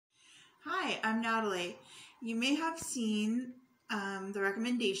Hi, I'm Natalie. You may have seen the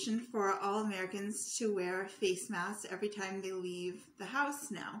recommendation for all Americans to wear face masks every time they leave the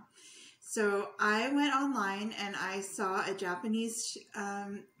house now. So I went online and I saw a Japanese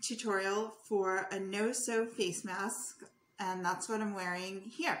tutorial for a no-sew face mask, and that's what I'm wearing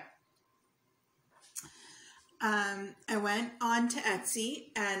here. I went on to Etsy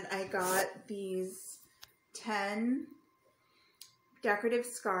and I got these 10 decorative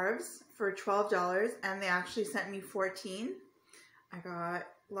scarves for $12, and they actually sent me 14. I got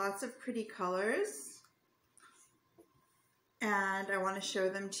lots of pretty colors and I want to show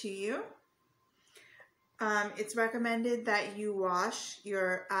them to you. It's recommended that you wash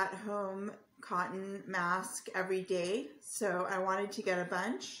your at-home cotton mask every day, so I wanted to get a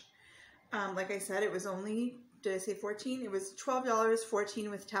bunch. Like I said, it was only, did I say 14? It was $12, 14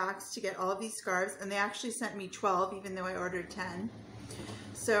 with tax to get all of these scarves, and they actually sent me 12 even though I ordered 10.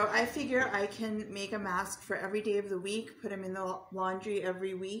 So I figure I can make a mask for every day of the week, put them in the laundry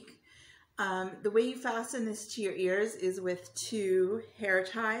every week. The way you fasten this to your ears is with 2 hair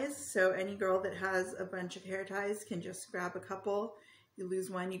ties. So any girl that has a bunch of hair ties can just grab a couple. You lose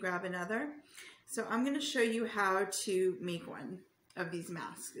one, you grab another. So I'm going to show you how to make one of these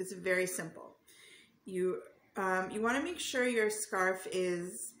masks. It's very simple. You want to make sure your scarf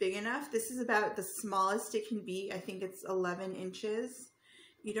is big enough. This is about the smallest it can be. I think it's 11 inches.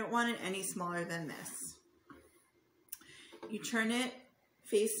 You don't want it any smaller than this. You turn it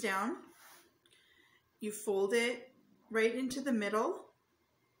face down. You fold it right into the middle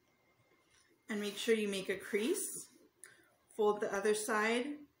and make sure you make a crease. Fold the other side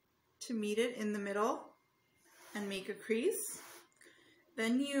to meet it in the middle and make a crease.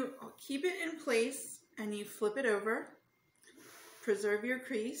 Then you keep it in place and you flip it over, preserve your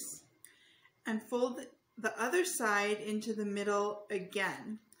crease, and fold the other side into the middle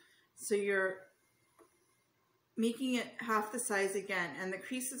again. So you're making it half the size again, and the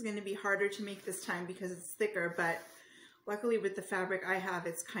crease is going to be harder to make this time because it's thicker, but luckily with the fabric I have,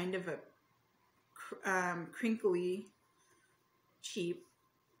 it's kind of a crinkly, cheap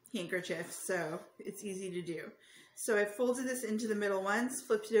handkerchief, so it's easy to do. So I folded this into the middle once,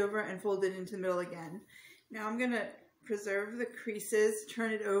 flipped it over, and folded it into the middle again. Now I'm going to preserve the creases,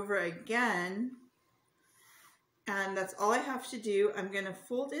 turn it over again, and that's all I have to do. I'm going to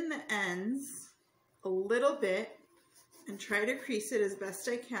fold in the ends a little bit and try to crease it as best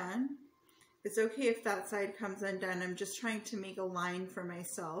I can. It's okay if that side comes undone. I'm just trying to make a line for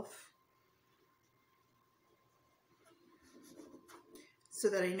myself so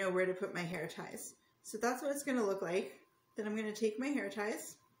that I know where to put my hair ties. So that's what it's going to look like. Then I'm going to take my hair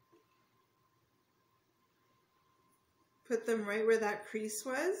ties, put them right where that crease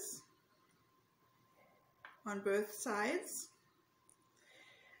was on both sides.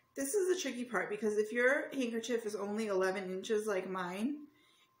 This is the tricky part because if your handkerchief is only 11 inches like mine,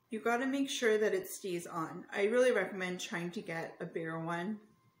 you've got to make sure that it stays on. I really recommend trying to get a bigger one.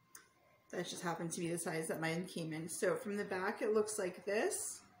 That just happens to be the size that mine came in. So from the back it looks like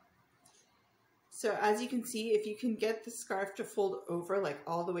this. So as you can see, if you can get the scarf to fold over, like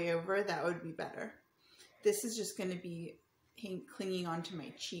all the way over, that would be better. This is just going to be clinging onto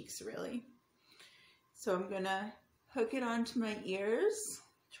my cheeks really. So I'm going to hook it onto my ears,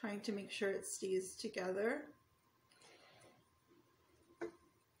 trying to make sure it stays together.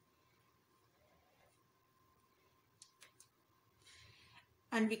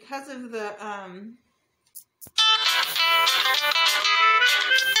 And because of the,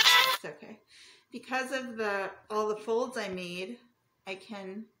 it's okay. Because of all the folds I made, I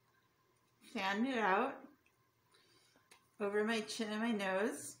can fan it out over my chin and my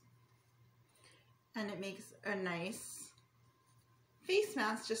nose, and it makes a nice face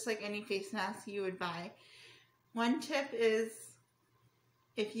mask, just like any face mask you would buy. One tip is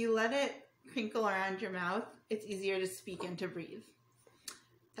if you let it crinkle around your mouth, it's easier to speak and to breathe.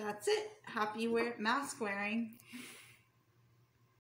 That's it. Happy mask wearing.